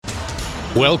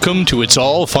Welcome to It's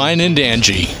All Fine and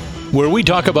Angie, where we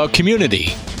talk about community,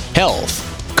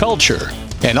 health, culture,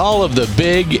 and all of the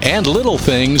big and little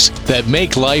things that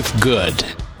make life good.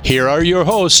 Here are your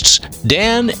hosts,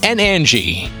 Dan and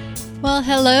Angie. Well,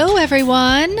 hello,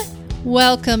 everyone.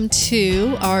 Welcome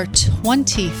to our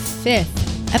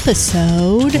 25th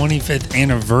episode. 25th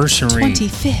anniversary.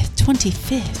 25th.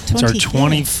 It's our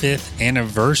 25th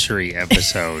anniversary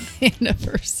episode.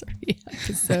 Anniversary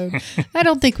episode. I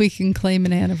don't think we can claim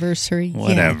an anniversary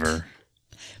Whatever.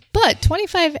 yet. But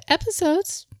 25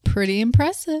 episodes, pretty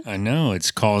impressive. I know.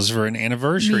 It's calls for an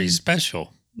anniversary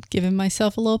special. Giving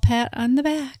myself a little pat on the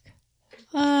back.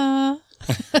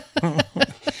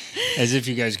 As if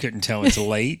you guys couldn't tell, it's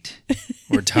late.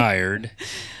 We're tired.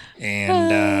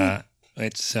 And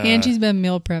it's... Angie's been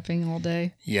meal prepping all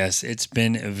day. Yes, it's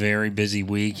been a very busy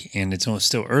week. And it's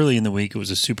still early in the week. It was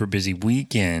a super busy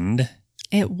weekend.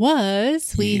 It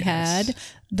was. We had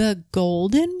the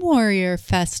Golden Warrior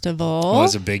Festival. It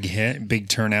was a big hit, big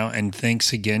turnout. And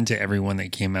thanks again to everyone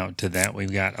that came out to that.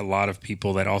 We've got a lot of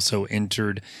people that also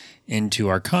entered into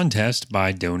our contest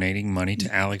by donating money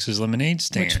to Alex's Lemonade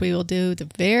Stand. Which we will do the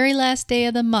very last day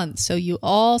of the month. So you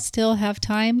all still have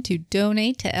time to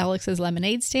donate to Alex's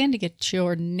Lemonade Stand to get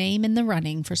your name in the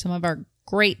running for some of our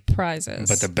great prizes.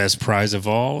 But the best prize of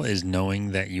all is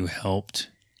knowing that you helped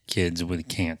kids with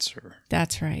cancer.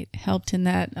 That's right. Helped in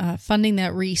that, funding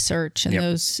that research and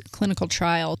those clinical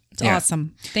trials. It's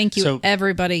awesome. Thank you,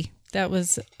 everybody. That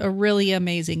was a really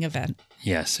amazing event.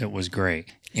 Yes, it was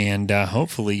great. And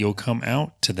hopefully you'll come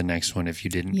out to the next one if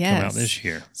you didn't come out this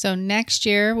year. So next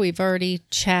year, we've already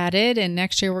chatted, and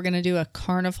next year we're going to do a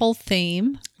carnival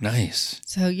theme. Nice.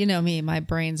 So you know me, my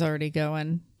brain's already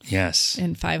going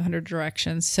in 500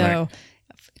 directions. So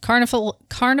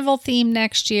carnival theme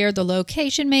next year. The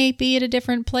location may be at a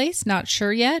different place, not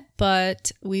sure yet,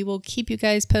 but we will keep you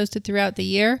guys posted throughout the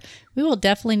year. We will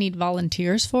definitely need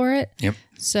volunteers for it. Yep.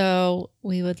 So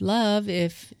we would love,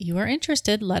 if you are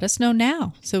interested, let us know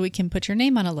now so we can put your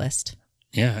name on a list.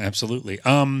 Yeah, absolutely.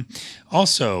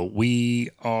 Also, we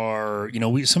are,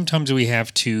 sometimes we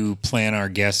have to plan our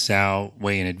guests out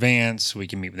way in advance so we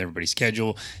can meet with everybody's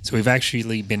schedule. So we've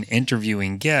actually been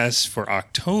interviewing guests for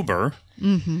October.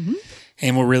 Mm-hmm.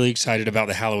 And we're really excited about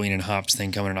the Halloween and Hops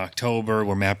thing coming in October.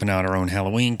 We're mapping out our own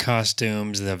Halloween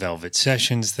costumes, the Velvet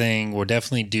Sessions thing. We'll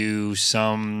definitely do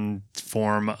some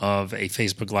form of a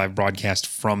Facebook Live broadcast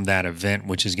from that event,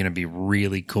 which is going to be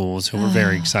really cool. So we're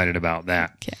very excited about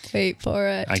that. Can't wait for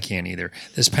it. I can't either.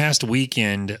 This past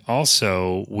weekend,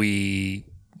 also, we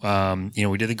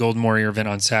did the Golden Warrior event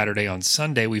on Saturday. On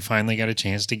Sunday, we finally got a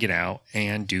chance to get out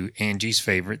and do Angie's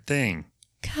favorite thing.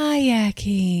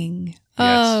 Kayaking.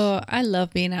 Yes. Oh, I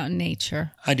love being out in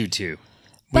nature. I do too.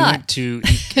 We went to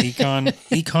Econ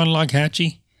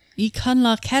Lochatchee. Econ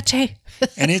Lochatchee.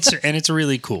 and it's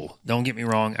really cool. Don't get me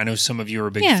wrong. I know some of you are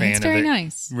a big fan of it. Yeah, it's very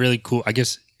nice. Really cool. I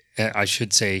guess I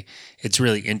should say it's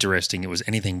really interesting. It was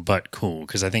anything but cool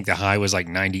because I think the high was like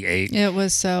 98. It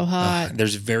was so hot.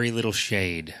 There's very little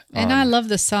shade. And I love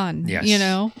the sun,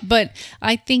 yes. But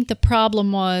I think the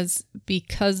problem was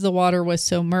because the water was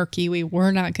so murky, we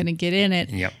were not going to get in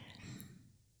it. Yep.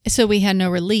 So we had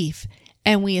no relief.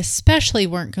 And we especially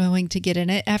weren't going to get in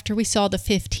it after we saw the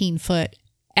 15-foot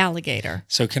alligator.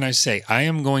 So can I say, I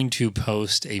am going to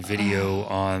post a video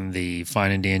on the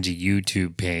Fine and Angie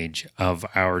YouTube page of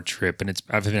our trip. And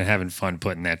I've been having fun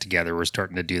putting that together. We're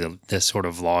starting to do this sort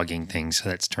of vlogging thing. So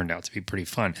that's turned out to be pretty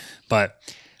fun. But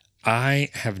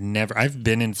I've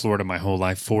been in Florida my whole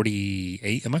life,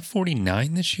 48. Am I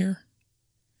 49 this year?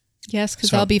 Yes,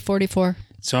 because I'll be 44.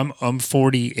 So I'm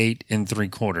 48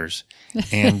 3/4,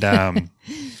 and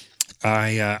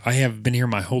I have been here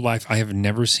my whole life. I have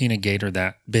never seen a gator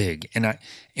that big. And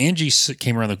Angie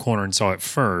came around the corner and saw it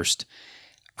first.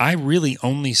 I really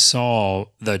only saw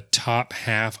the top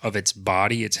half of its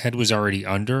body. Its head was already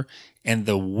under, and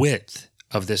the width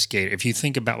of this gator. If you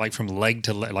think about like from leg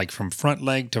to leg, like from front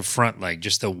leg to front leg,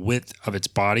 just the width of its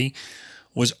body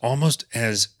was almost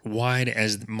as wide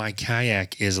as my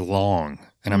kayak is long.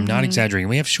 And I'm not exaggerating.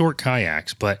 We have short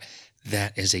kayaks, but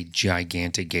that is a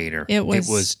gigantic gator. It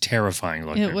was terrifying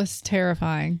looking. It was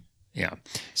terrifying. Yeah.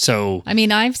 So, I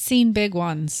mean, I've seen big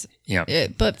ones. Yeah.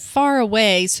 But far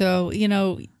away. So, you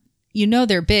know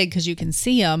they're big because you can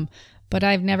see them. But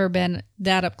I've never been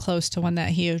that up close to one that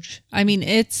huge. I mean,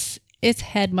 its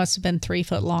head must have been 3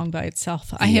 foot long by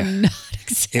itself. I am not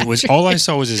exaggerating. It was, all I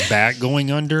saw was his back going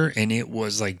under, and it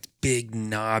was like big,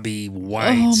 knobby,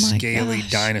 white, scaly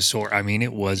dinosaur. I mean,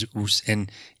 it was,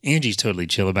 and Angie's totally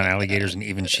chill about alligators, and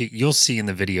even you'll see in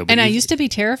the video. But and I used to be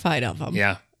terrified of them.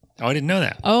 Yeah. Oh, I didn't know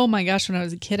that. Oh my gosh, when I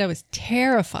was a kid, I was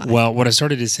terrified. Well, what I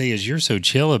started to say is you're so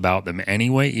chill about them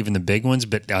anyway, even the big ones.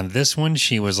 But on this one,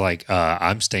 she was like,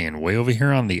 I'm staying way over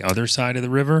here on the other side of the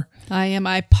river. I am.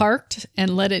 I parked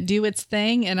and let it do its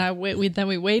thing, and then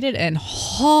we waited and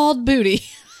hauled booty.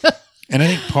 And I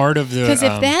think part of the... Because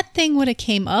if that thing would have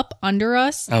came up under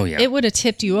us, it would have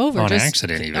tipped you over. On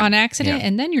accident even. On accident,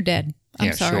 and then you're dead.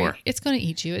 I'm sorry. Sure. It's going to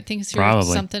eat you. It thinks you're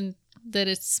something that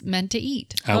it's meant to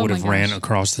eat. I would have ran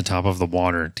across the top of the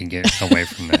water to get away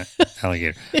from that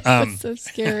alligator. It's so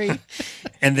scary.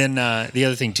 And then the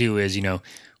other thing too is,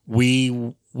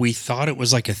 we thought it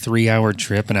was like a 3-hour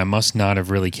trip, and I must not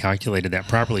have really calculated that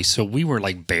properly. So we were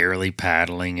like barely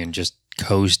paddling and just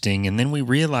coasting. And then we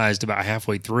realized about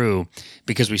halfway through,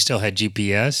 because we still had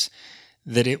GPS,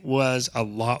 that it was a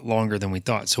lot longer than we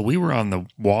thought. So we were on the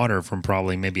water from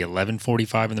probably maybe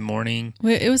 11:45 in the morning.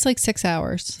 It was like 6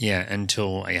 hours. Yeah,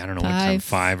 until, I don't know what time,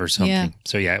 5 or something. Yeah.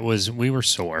 So yeah, we were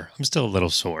sore. I'm still a little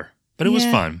sore. But it was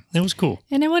fun. It was cool.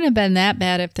 And it wouldn't have been that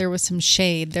bad if there was some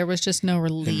shade. There was just no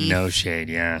relief. No shade,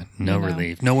 yeah. No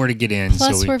relief. Nowhere to get in.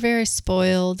 Plus, we're very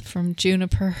spoiled from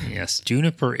Juniper. Yes,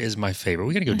 Juniper is my favorite.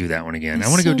 We got to go do that one again. I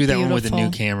want to go do that one with the new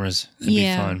cameras. It'd be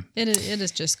fun. It is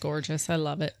just gorgeous. I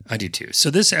love it. I do too. So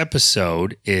this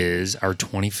episode is our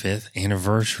 25th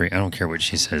anniversary. I don't care what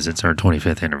she says. It's our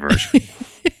 25th anniversary.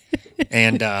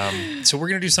 And so we're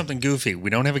going to do something goofy. We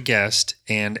don't have a guest,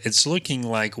 and it's looking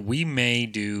like we may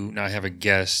not have a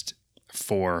guest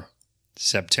for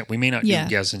September. We may not do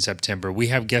guests in September. We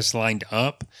have guests lined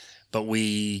up, but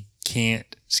we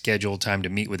can't schedule time to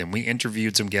meet with them. We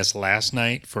interviewed some guests last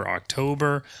night for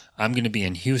October. I'm going to be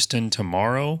in Houston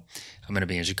tomorrow. I'm going to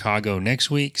be in Chicago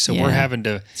next week. So we're having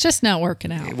to... It's just not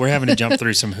working out. We're having to jump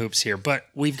through some hoops here, but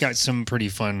we've got some pretty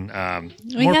fun,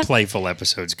 more playful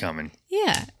episodes coming.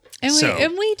 Yeah.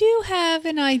 And we do have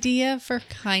an idea for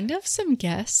kind of some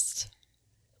guests.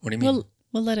 What do you mean?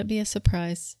 We'll let it be a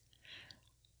surprise.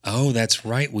 Oh, that's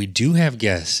right. We do have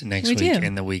guests next week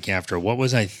and the week after. What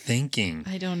was I thinking?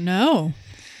 I don't know.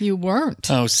 You weren't.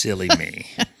 Oh, silly me.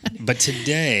 But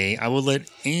today, I will let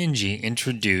Angie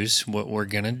introduce what we're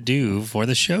going to do for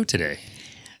the show today.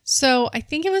 So I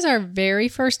think it was our very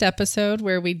first episode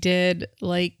where we did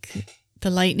the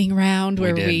lightning round,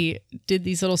 where we did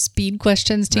these little speed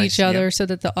questions to each other so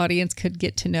that the audience could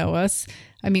get to know us.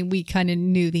 I mean, we kind of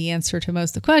knew the answer to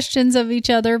most of the questions of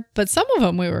each other, but some of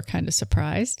them we were kind of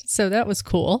surprised. So that was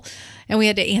cool. And we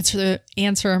had to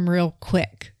answer them real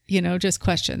quick, just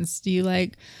questions. Do you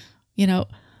like,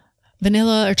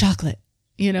 vanilla or chocolate?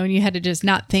 And you had to just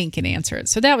not think and answer it.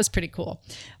 So that was pretty cool.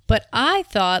 But I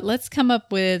thought, let's come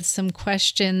up with some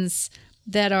questions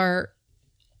that are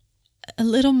a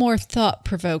little more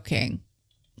thought-provoking.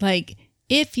 Like,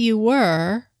 if you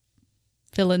were,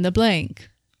 fill in the blank,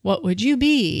 what would you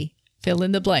be? Fill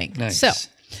in the blank. Nice. So,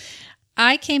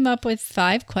 I came up with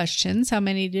 5 questions. How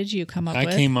many did you come up with?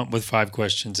 I came up with 5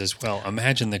 questions as well.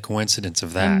 Imagine the coincidence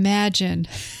of that. Imagine.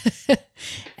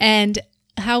 And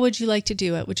how would you like to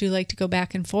do it? Would you like to go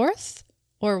back and forth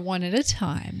or one at a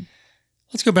time?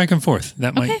 Let's go back and forth.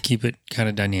 That might keep it kind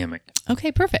of dynamic.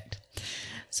 Okay, perfect.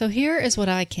 So here is what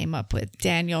I came up with,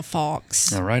 Daniel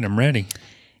Fawkes. All right, I'm ready.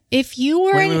 If you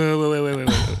were... Wait.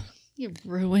 You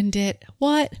ruined it.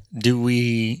 What? Do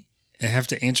we have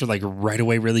to answer right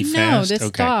away really fast? No, this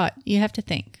thought. You have to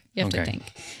think. You have to think.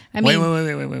 I mean,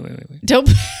 wait. Don't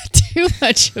put too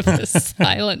much of a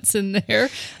silence in there.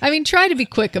 I mean, try to be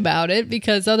quick about it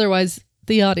because otherwise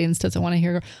the audience doesn't want to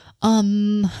hear... You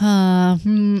know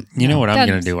what I'm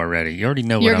going to do already. You already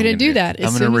know what I'm going to do. You're going to do that.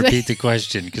 I'm going to repeat the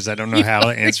question because I don't know how to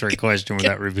answer a question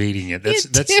without repeating it. That's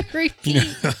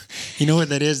you know what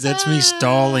that is? That's me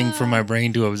stalling for my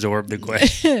brain to absorb the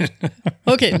question.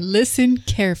 Okay, listen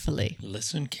carefully.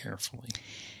 Listen carefully.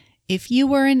 If you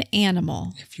were an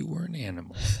animal.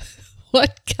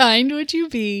 What kind would you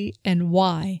be and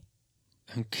why?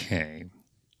 Okay.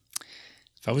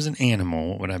 If I was an animal,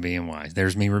 what would I be and why?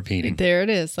 There's me repeating. There it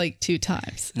is, 2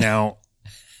 times. Now,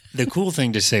 the cool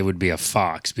thing to say would be a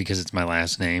fox because it's my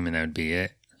last name and that would be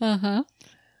it. Uh-huh.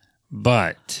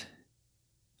 But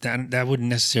that wouldn't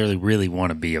necessarily really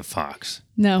want to be a fox.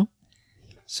 No.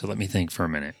 So let me think for a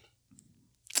minute.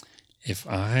 If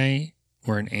I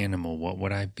were an animal, what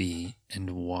would I be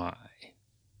and why?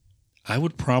 I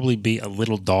would probably be a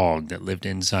little dog that lived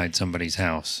inside somebody's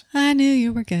house. I knew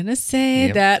you were going to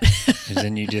say that. And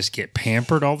then you just get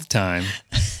pampered all the time.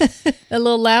 A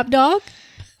little lap dog?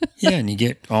 Yeah, and you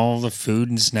get all the food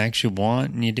and snacks you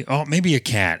want. And you do. Oh, maybe a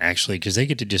cat, actually, because they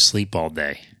get to just sleep all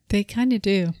day. They kind of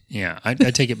do. Yeah, I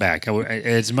take it back.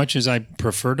 As much as I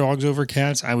prefer dogs over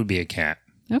cats, I would be a cat.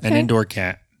 Okay. An indoor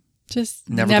cat. Just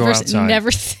never go outside.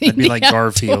 Never see That'd be like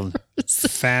outdoors. Garfield.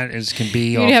 Fat as can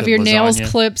be. You'd have your nails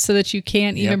clipped so that you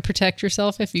can't even protect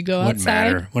yourself if you go Wouldn't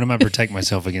outside. matter. What am I protect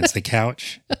myself against? The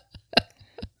couch?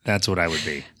 That's what I would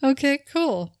be. Okay,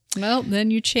 cool. Well,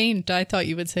 then you changed. I thought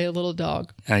you would say a little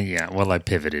dog. Yeah, well, I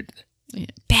pivoted. Yeah.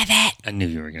 Pivot. I knew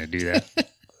you were going to do that.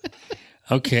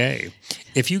 Okay.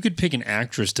 If you could pick an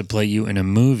actress to play you in a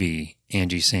movie,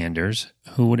 Angie Sanders,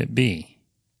 who would it be?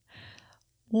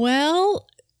 Well,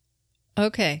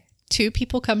 okay. 2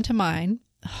 people come to mind.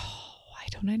 Oh, why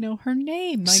don't I know her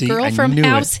name? My girl from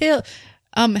House Hill.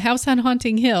 House on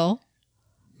Haunting Hill.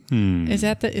 Is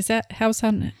that House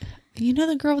on... You know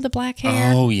the girl with the black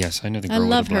hair? Oh, yes. I know the girl with the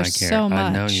black hair. I love her so much.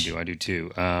 I know you do. I do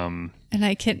too. And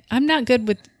I'm not good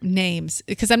with names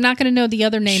because I'm not going to know the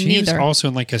other name neither. She was also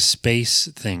in like a space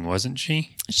thing, wasn't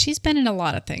she? She's been in a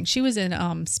lot of things. She was in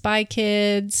Spy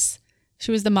Kids. She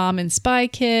was the mom in Spy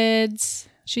Kids.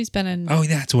 She's been in... Oh,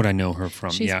 that's what I know her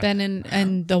from. She's been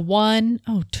in The One.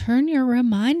 Oh, turn your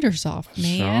reminders off,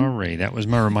 man. Sorry. That was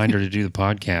my reminder to do the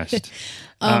podcast.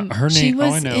 Her name...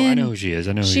 I know who she is.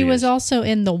 She was also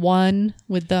in The One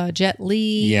with Jet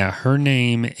Li. Yeah, her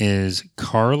name is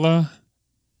Carla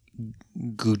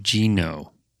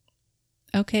Gugino.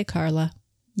 Okay, Carla.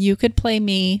 You could play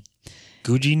me.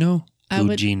 Gugino?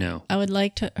 Gugino. I would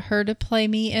like her to play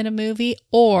me in a movie,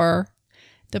 or...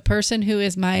 The person who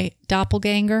is my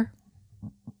doppelganger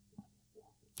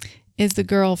is the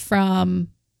girl from,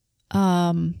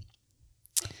 oh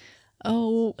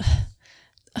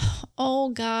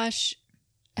gosh,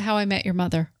 How I Met Your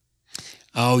Mother.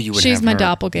 Oh, you would. She's my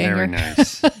doppelganger. Very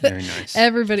nice. Very nice.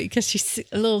 Everybody, because she's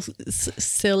a little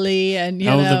silly and, you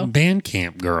know. The band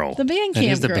camp girl. The band camp girl.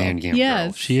 That is the band camp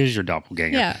girl. She is your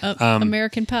doppelganger. Yeah.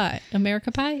 American Pie.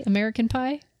 American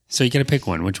Pie? So you got to pick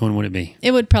one. Which one would it be?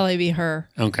 It would probably be her.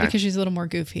 Okay. Because she's a little more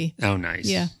goofy. Oh, nice.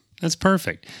 Yeah. That's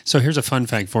perfect. So here's a fun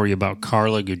fact for you about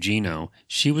Carla Gugino.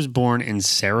 She was born in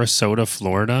Sarasota,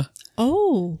 Florida.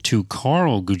 Oh. To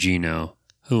Carl Gugino,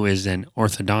 who is an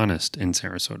orthodontist in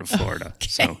Sarasota, Florida. Okay.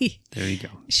 So there you go.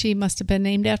 She must have been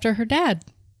named after her dad.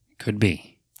 Could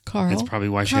be. Carl. That's probably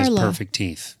why she has perfect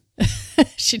teeth.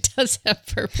 She does have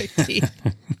perfect teeth.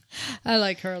 I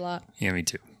like her a lot. Yeah, me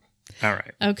too. All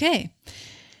right. Okay.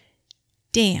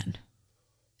 Dan,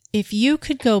 if you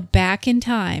could go back in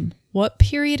time, what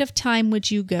period of time would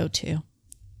you go to?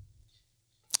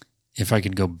 If I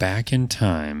could go back in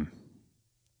time,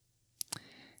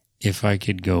 I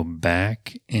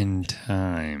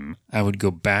would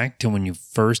go back to when you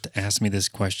first asked me this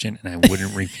question and I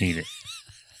wouldn't repeat it.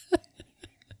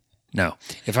 No.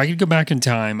 If I could go back in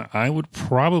time, I would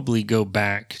probably go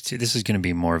back to, this is going to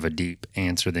be more of a deep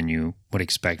answer than you would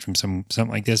expect from something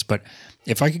like this, but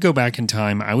if I could go back in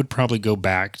time, I would probably go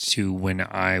back to when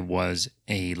I was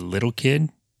a little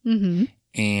kid. Mm-hmm.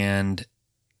 And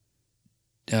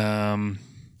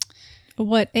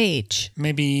what age?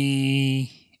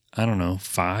 Maybe, I don't know,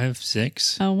 5,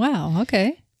 6. Oh, wow.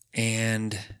 Okay.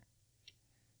 And...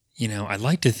 You know, I'd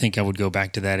like to think I would go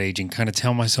back to that age and kind of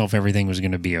tell myself everything was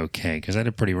going to be okay because I had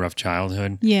a pretty rough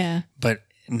childhood. Yeah. But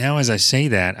now as I say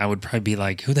that, I would probably be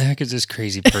like, who the heck is this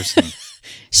crazy person?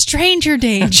 Stranger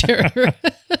danger.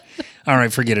 All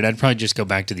right, forget it. I'd probably just go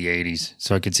back to the 80s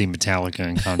so I could see Metallica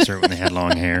in concert when they had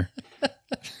long hair.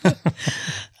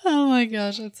 Oh my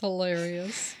gosh, that's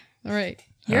hilarious. All right,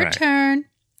 your turn.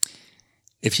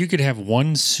 If you could have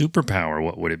one superpower,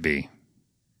 what would it be?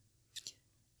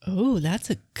 Oh,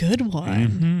 that's a good one.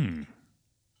 Mm-hmm.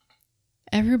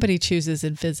 Everybody chooses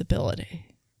invisibility.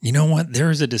 You know what?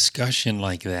 There is a discussion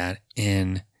like that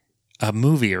in a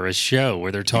movie or a show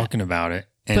where they're talking about it.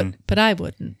 And but I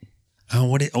wouldn't. Oh,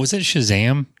 was it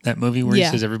Shazam? That movie where he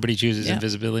says everybody chooses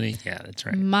invisibility? Yeah, that's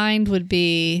right. Mine would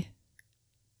be,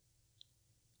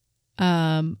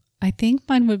 I think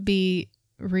mine would be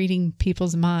reading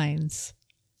people's minds.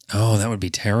 Oh, that would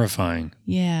be terrifying.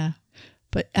 Yeah.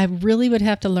 But I really would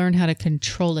have to learn how to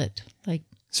control it. Like,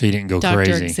 so you didn't go Dr.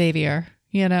 crazy. Xavier,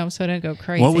 so I didn't go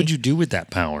crazy. What would you do with that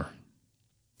power?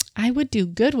 I would do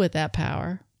good with that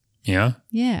power. Yeah?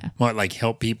 Yeah. What, like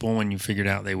help people when you figured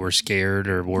out they were scared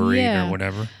or worried or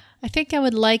whatever? I think I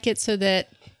would like it so that,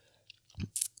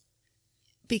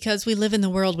 because we live in the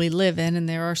world we live in and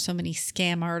there are so many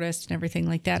scam artists and everything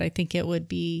like that, I think it would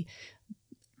be,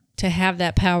 to have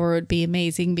that power would be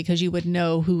amazing because you would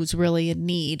know who's really in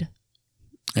need.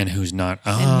 And who's not.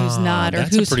 And who's not, or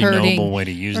that's who's a pretty hurting, noble way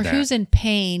to use or that. who's in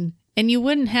pain. And you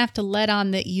wouldn't have to let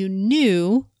on that you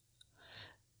knew.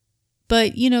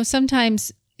 But,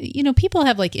 sometimes, people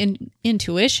have like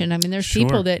intuition. I mean, there's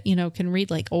people that, can read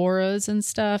like auras and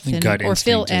stuff or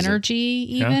feel energy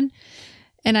even.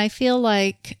 And I feel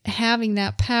like having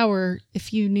that power,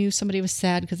 if you knew somebody was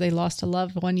sad because they lost a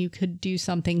loved one, you could do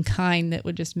something kind that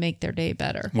would just make their day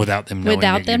better. Without them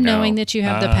knowing knowing that you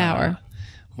have the power.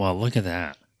 Well, look at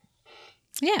that.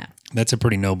 Yeah. That's a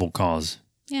pretty noble cause.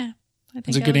 Yeah. I think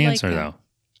it's a good answer, though.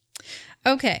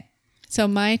 Okay. So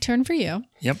my turn for you.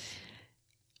 Yep.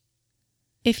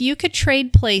 If you could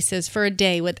trade places for a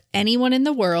day with anyone in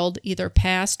the world, either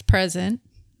past, present,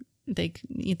 they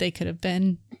could have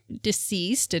been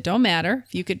deceased. It don't matter.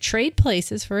 If you could trade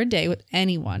places for a day with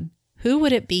anyone, who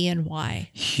would it be and why?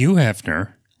 Hugh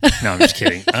Hefner. No, I'm just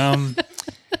kidding.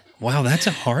 Wow, that's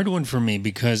a hard one for me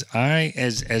because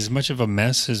as much of a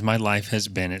mess as my life has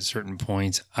been at certain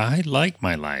points, I like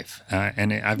my life,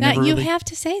 and I've never. You have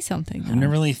to say something. I've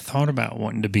never really thought about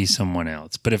wanting to be someone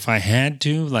else, but if I had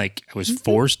to, like I was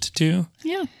forced to,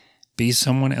 be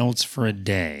someone else for a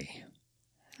day.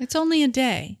 It's only a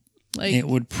day. Like, it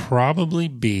would probably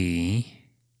be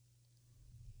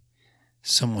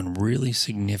someone really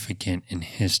significant in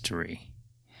history.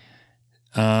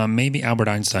 Maybe Albert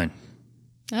Einstein.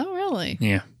 Oh, really?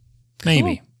 Yeah.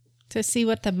 Maybe. Cool. To see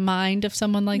what the mind of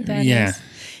someone like that is.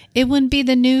 It wouldn't be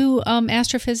the new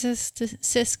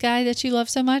astrophysicist guy that you love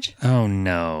so much? Oh,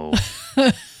 no.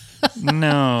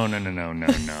 No.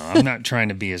 I'm not trying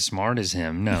to be as smart as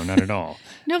him. No, not at all.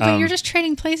 No, but you're just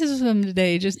trading places with him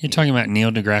today. You're talking about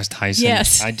Neil deGrasse Tyson?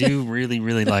 Yes. I do really,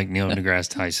 really like Neil deGrasse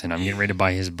Tyson. I'm getting ready to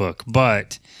buy his book.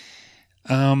 But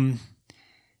I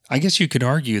guess you could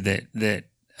argue that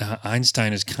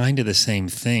Einstein is kind of the same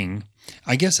thing.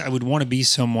 I guess I would want to be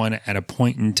someone at a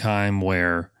point in time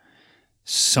where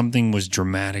something was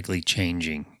dramatically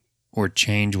changing or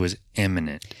change was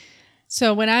imminent.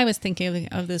 So when I was thinking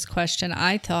of this question,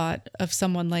 I thought of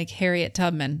someone like Harriet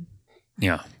Tubman.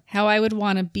 Yeah. How I would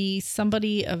want to be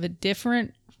somebody of a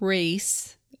different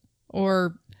race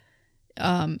or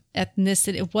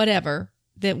ethnicity, whatever,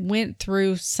 that went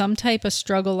through some type of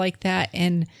struggle like that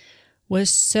and was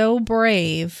so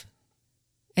brave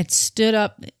and stood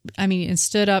up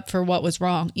for what was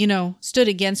wrong, stood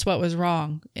against what was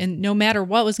wrong, and no matter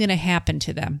what was going to happen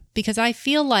to them. Because I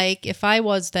feel like if I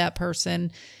was that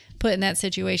person put in that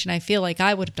situation, I feel like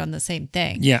I would have done the same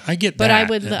thing. Yeah, I get that.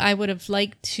 But I would have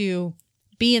liked to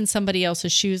be in somebody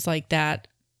else's shoes like that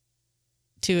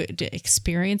to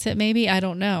experience it maybe. I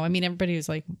don't know. I mean, everybody was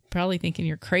like probably thinking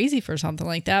you're crazy for something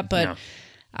like that, but no.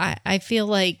 I feel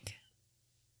like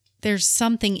there's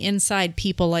something inside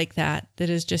people like that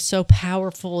is just so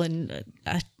powerful, and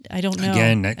I don't know.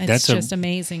 Again, that's just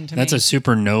amazing to me. That's a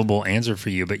super noble answer for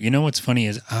you. But you know what's funny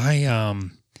is you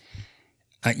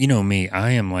know me, I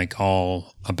am like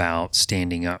all about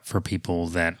standing up for people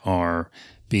that are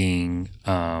being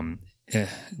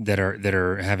that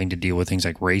are having to deal with things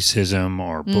like racism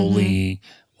or bully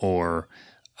or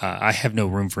I have no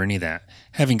room for any of that.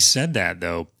 Having said that,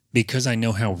 though, because I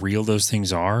know how real those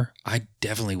things are, I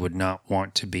definitely would not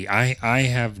want to be. I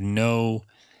have no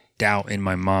doubt in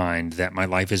my mind that my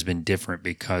life has been different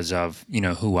because of,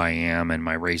 who I am and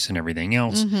my race and everything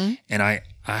else. Mm-hmm. And I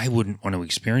wouldn't want to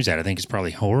experience that. I think it's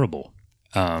probably horrible.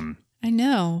 I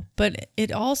know, but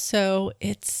it also,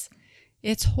 it's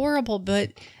horrible,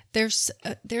 but there's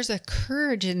a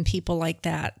courage in people like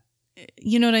that.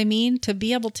 You know what I mean? To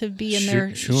be able to be in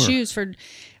their shoes for...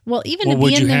 Well,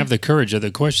 would you have the courage? The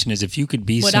question is, if you could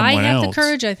be someone else... Would I have the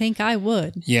courage? I think I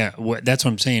would. Yeah, that's what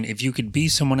I'm saying. If you could be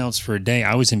someone else for a day,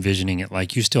 I was envisioning it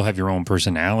like you still have your own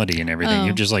personality and everything.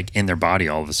 You're just like in their body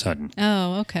all of a sudden.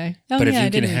 Oh, okay. Oh, but I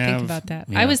didn't even think about that.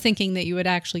 Yeah. I was thinking that you would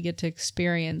actually get to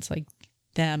experience like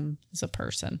them as a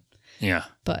person. Yeah.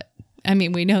 But, I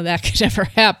mean, we know that could never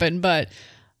happen, but...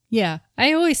 Yeah,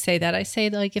 I always say that. I say,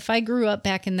 like, if I grew up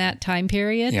back in that time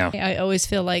period, I always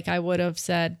feel like I would have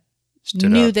said...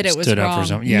 Knew that it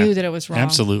was wrong.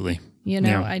 Absolutely.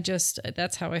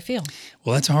 That's how I feel.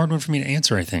 Well, that's a hard one for me to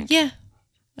answer, I think. Yeah,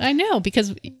 I know,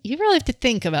 because you really have to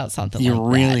think about something you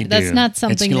like really that. Do. That's not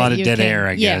something it's a lot of dead air,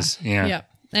 I guess. Yeah.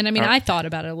 And I mean, I thought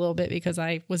about it a little bit because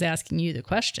I was asking you the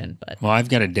question. But well, I've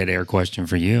got a dead air question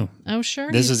for you. Oh,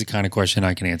 sure. This is the kind of question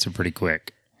I can answer pretty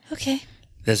quick. Okay.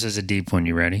 This is a deep one.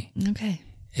 You ready? Okay.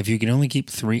 If you could only keep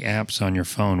 3 apps on your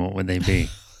phone, what would they be?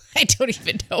 I don't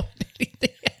even know what anything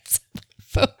is on my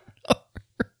phone.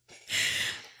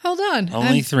 Hold on.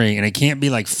 Only 3, and it can't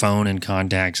be like phone and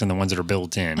contacts and the ones that are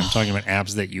built in. I'm talking about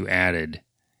apps that you added.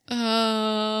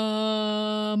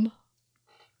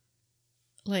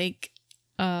 Like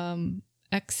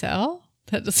Excel?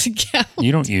 That doesn't count.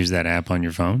 You don't use that app on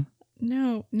your phone?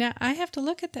 No. Now I have to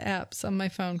look at the apps on my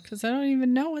phone because I don't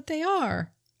even know what they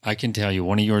are. I can tell you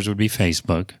one of yours would be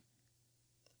Facebook.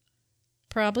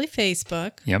 Probably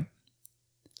Facebook. Yep.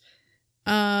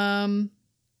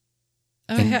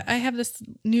 I have this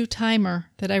new timer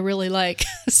that I really like.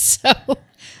 So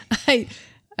I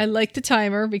like the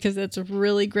timer because it's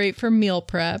really great for meal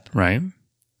prep. Right.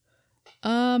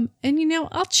 And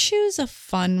I'll choose a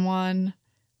fun one.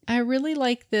 I really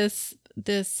like this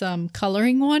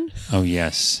coloring one. Oh,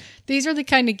 yes. These are the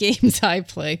kind of games I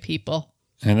play, people.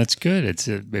 And that's good.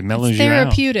 It mellows you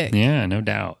out. Therapeutic. Yeah, no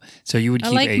doubt. So you would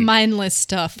keep mindless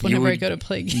stuff whenever I go to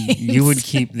play games. You would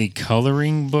keep the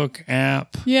coloring book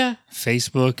app, yeah,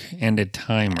 Facebook, and a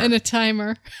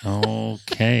timer.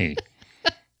 Okay.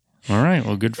 All right.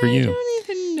 Well, good for you. I don't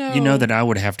even know. You know that I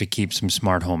would have to keep some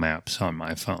smart home apps on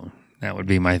my phone. That would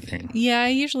be my thing. Yeah, I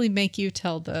usually make you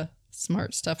tell the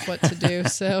smart stuff what to do.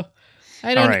 So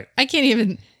I can't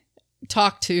even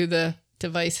talk to the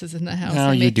devices in the house.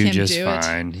 No, you do just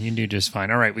fine. You do just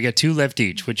fine. All right, we got 2 left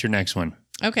each. What's your next one?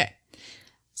 Okay.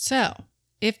 So,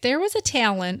 if there was a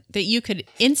talent that you could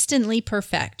instantly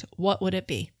perfect, what would it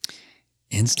be?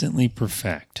 Instantly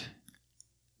perfect.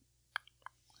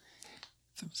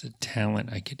 If it was a talent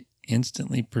I could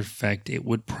instantly perfect, it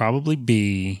would probably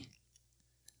be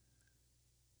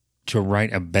to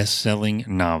write a best-selling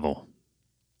novel.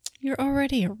 You're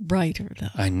already a writer, though.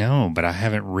 I know, but I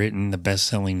haven't written the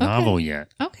best-selling novel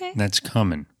yet. Okay. That's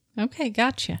coming. Okay,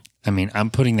 gotcha. I mean,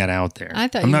 I'm putting that out there. I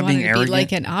thought I'm you not wanted being to arrogant. Be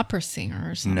like an opera singer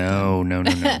or something. No.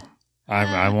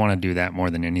 I want to do that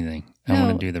more than anything. I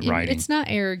want to do the writing. It's not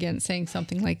arrogant saying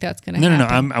something like that's going to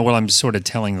happen. No. I'm sort of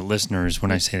telling the listeners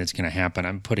when I say that's going to happen,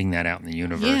 I'm putting that out in the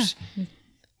universe. Yeah.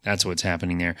 That's what's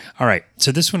happening there. All right.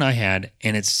 So this one I had,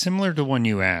 and it's similar to one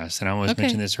you asked, and I always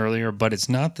mentioned this earlier, but it's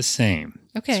not the same.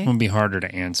 Okay. This one would be harder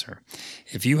to answer.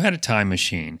 If you had a time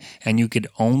machine and you could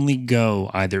only go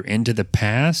either into the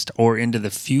past or into the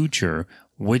future,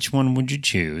 which one would you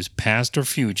choose, past or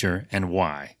future, and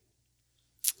why?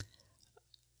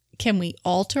 Can we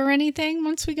alter anything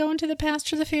once we go into the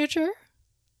past or the future?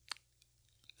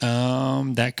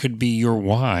 That could be your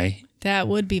why. That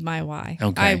would be my why.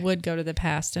 Okay. I would go to the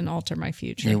past and alter my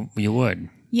future. You would?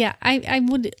 Yeah, I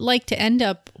would like to end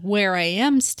up where I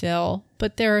am still,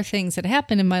 but there are things that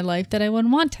happen in my life that I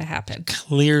wouldn't want to happen.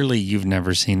 Clearly, you've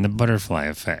never seen the butterfly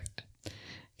effect.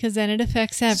 Because then it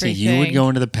affects everything. So you would go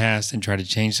into the past and try to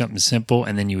change something simple,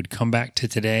 and then you would come back to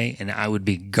today, and I would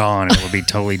be gone, and it would be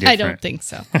totally different. I don't think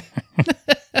so.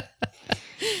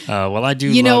 Well, I do.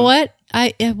 You know what?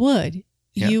 It would.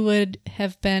 Yep. You would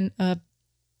have been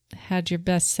had your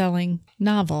best-selling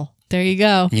novel. There you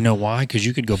go. You know why? Because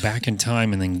you could go back in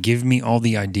time and then give me all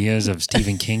the ideas of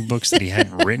Stephen King books that he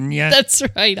hadn't written yet. That's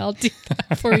right. I'll do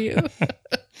that for you.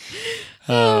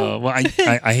 Well,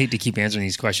 I hate to keep answering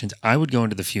these questions. I would go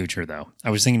into the future, though. I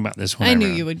was thinking about this one. I knew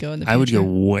you would go in the future. I would go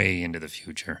way into the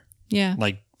future. Yeah.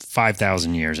 Like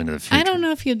 5,000 years into the future. I don't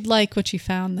know if you'd like what you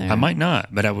found there. I might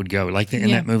not, but I would go. Like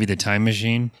in that movie, The Time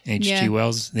Machine, H.G.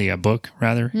 Wells, the book,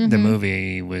 rather. Mm-hmm. The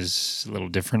movie was a little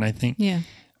different, I think. Yeah.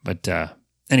 But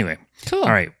anyway. Cool.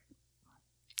 All right.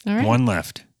 One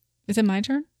left. Is it my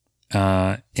turn?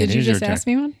 Did you just ask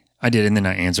me one? I did, and then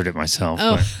I answered it myself.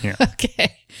 Oh, but, yeah.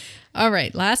 Okay. All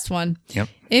right, last one. Yep.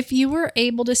 If you were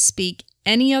able to speak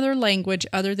any other language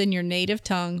other than your native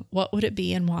tongue, what would it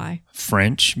be and why?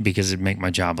 French, because it'd make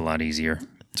my job a lot easier.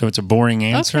 So it's a boring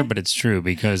answer, but it's true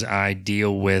because I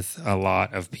deal with a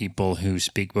lot of people who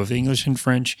speak both English and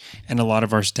French, and a lot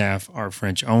of our staff are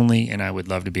French only, and I would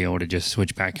love to be able to just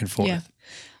switch back and forth. Yeah.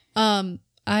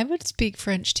 I would speak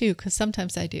French too, because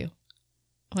sometimes I do.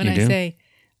 When you I do? say,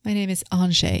 my name is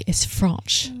Angers, it's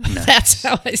French. Nice. That's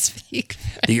how I speak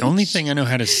French. The only thing I know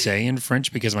how to say in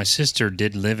French, because my sister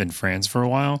did live in France for a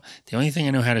while, the only thing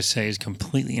I know how to say is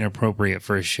completely inappropriate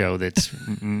for a show that's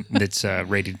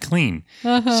rated clean.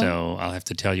 Uh-huh. So I'll have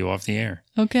to tell you off the air.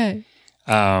 Okay.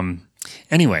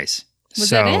 Anyways.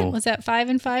 Was that it? Was that 5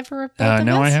 and 5 for both of us?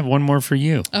 No, I have one more for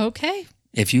you. Okay.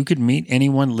 If you could meet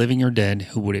anyone living or dead,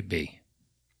 who would it be?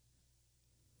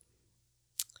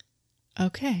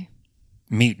 Okay.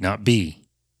 Meet, not be.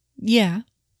 Yeah.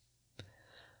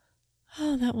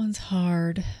 Oh, that one's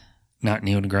hard. Not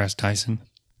Neil deGrasse Tyson?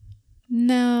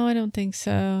 No, I don't think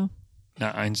so.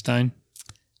 Not Einstein?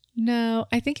 No,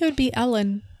 I think it would be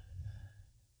Ellen.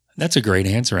 That's a great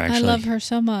answer, actually. I love her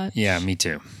so much. Yeah, me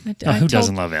too. Who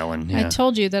doesn't love Ellen? Yeah. I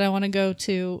told you that I want to go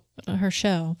to her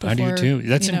show. Before, I do too.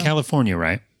 That's in California,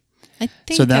 right? I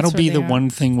think so that'll be the are. one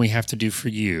thing we have to do for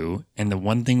you. And the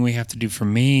one thing we have to do for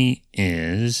me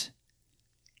is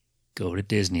go to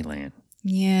Disneyland.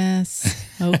 Yes.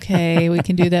 Okay. We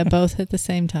can do that both at the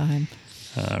same time.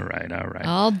 All right.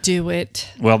 I'll do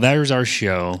it. Well, there's our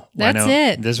show. That's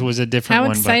it. This was a different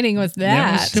one. How exciting was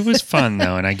that? It was fun,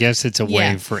 though. And I guess it's a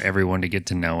way for everyone to get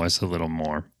to know us a little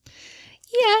more.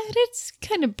 Yeah, it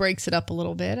kind of breaks it up a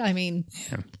little bit. I mean,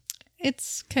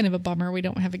 it's kind of a bummer we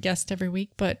don't have a guest every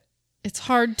week, but it's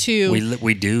hard to...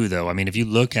 We do, though. I mean, if you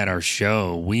look at our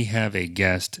show, we have a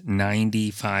guest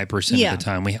 95% of the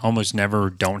time. We almost never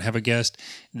don't have a guest.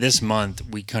 This month,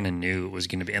 we kind of knew it was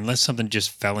going to be, unless something just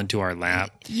fell into our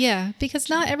lap. Yeah, because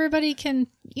not everybody can,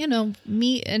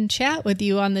 meet and chat with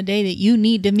you on the day that you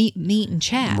need to meet and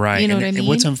chat. Right. You know what I mean? And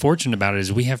what's unfortunate about it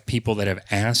is we have people that have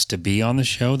asked to be on the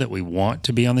show that we want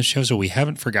to be on the show. So we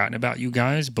haven't forgotten about you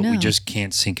guys, but we just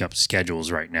can't sync up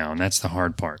schedules right now. And that's the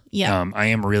hard part. Yeah. I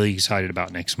am really excited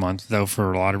about next month, though,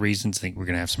 for a lot of reasons. I think we're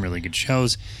going to have some really good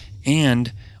shows.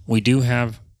 And we do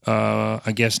have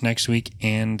a guest next week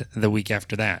and the week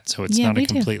after that. So it's not a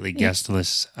completely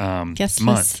guestless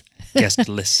month.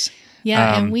 Guestless.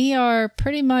 Yeah, and we are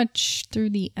pretty much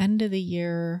through the end of the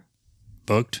year.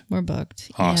 Booked? We're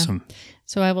booked. Awesome. Yeah.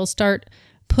 So I will start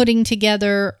putting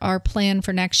together our plan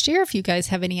for next year. If you guys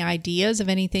have any ideas of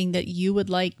anything that you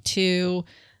would like to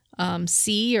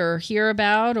see or hear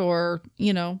about, or,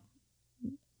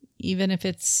 even if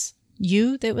it's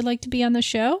you that would like to be on the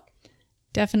show,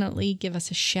 definitely give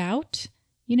us a shout.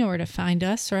 You know where to find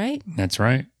us, right? That's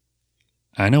right.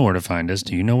 I know where to find us.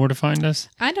 Do you know where to find us?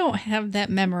 I don't have that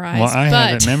memorized. Well, I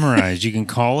have it memorized. You can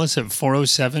call us at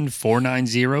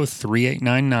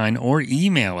 407-490-3899 or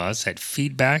email us at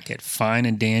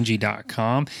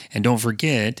feedback@fineanddangy.com. And don't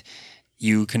forget,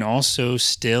 you can also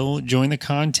still join the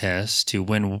contest to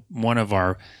win one of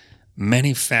our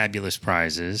many fabulous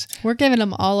prizes. We're giving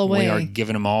them all away. We are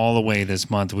giving them all away this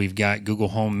month. We've got Google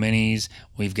Home Minis.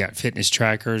 We've got fitness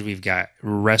trackers. We've got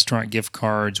restaurant gift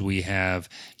cards. We have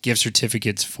gift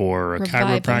certificates for a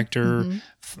chiropractor.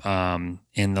 Mm-hmm.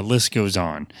 And the list goes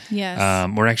on. Yes.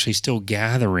 We're actually still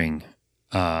gathering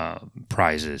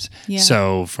prizes. Yeah.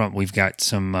 So we've got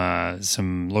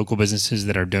some local businesses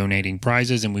that are donating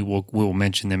prizes, and we will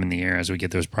mention them in the air as we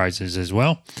get those prizes as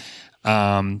well.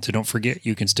 So don't forget,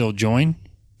 you can still join,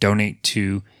 donate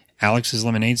to Alex's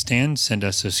Lemonade Stand, send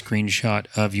us a screenshot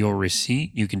of your receipt.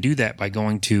 You can do that by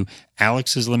going to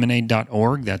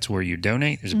alexslemonade.org. That's where you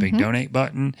donate. There's a big donate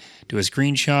button. Do a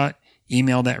screenshot,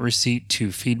 email that receipt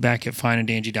to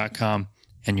feedback@fineanddangy.com,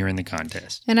 and you're in the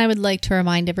contest. And I would like to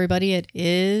remind everybody, it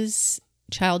is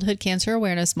Childhood Cancer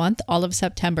Awareness Month, all of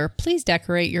September. Please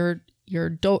decorate your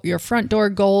front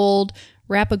door gold.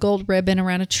 Wrap a gold ribbon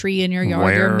around a tree in your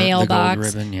yard, your mailbox. Wear the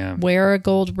gold ribbon, yeah. Wear a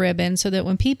gold ribbon so that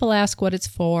when people ask what it's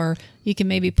for, you can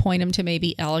maybe point them to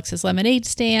maybe Alex's Lemonade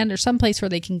Stand or someplace where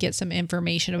they can get some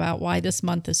information about why this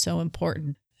month is so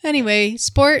important. Anyway,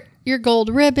 sport your gold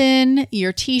ribbon,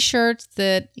 your T-shirts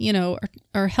that,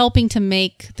 are helping to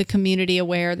make the community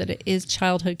aware that it is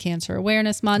Childhood Cancer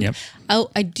Awareness Month. Yep.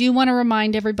 I do want to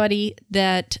remind everybody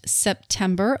that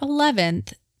September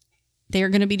 11th, they're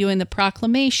going to be doing the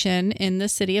proclamation in the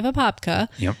city of Apopka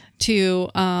to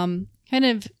kind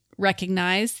of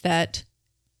recognize that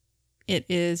it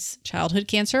is Childhood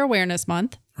Cancer Awareness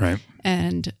Month. Right.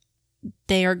 And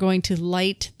they are going to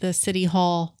light the city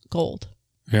hall gold.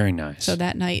 Very nice. So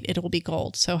that night it'll be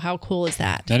gold. So how cool is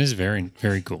that? That is very,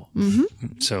 very cool.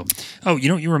 Mm-hmm. So, what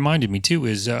you reminded me too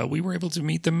is we were able to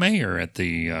meet the mayor at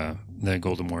the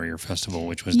Golden Warrior Festival,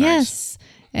 which was nice. Yes.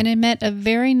 And I met a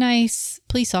very nice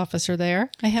police officer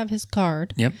there. I have his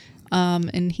card. Yep.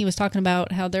 And he was talking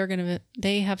about how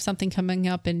they have something coming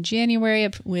up in January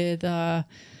with an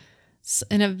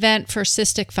event for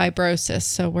cystic fibrosis.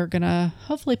 So we're going to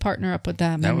hopefully partner up with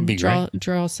them. That would be great.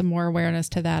 Draw some more awareness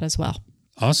to that as well.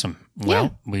 Awesome.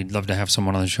 Well, we'd love to have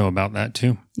someone on the show about that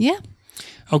too. Yeah.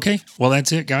 Okay. Well,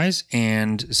 that's it, guys.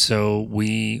 And so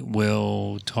we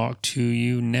will talk to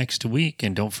you next week.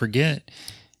 And don't forget,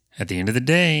 at the end of the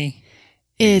day,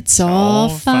 it's all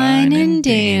fine and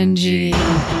dangy.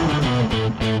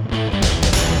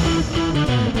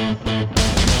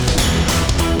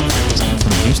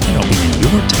 From Houston, I'll be in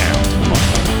your town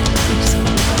tomorrow.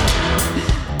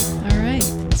 All right.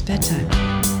 It's bedtime.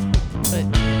 But,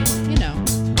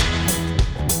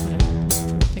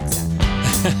 fix that.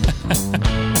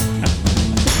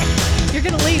 You're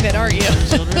going to leave it, aren't you?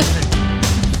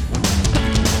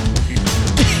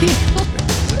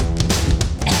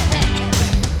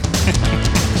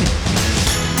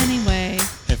 Anyway.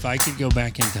 If I could go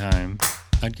back in time,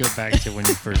 I'd go back to when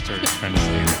you first started trying to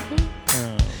say that.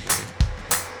 Oh, okay.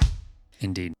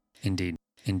 Indeed.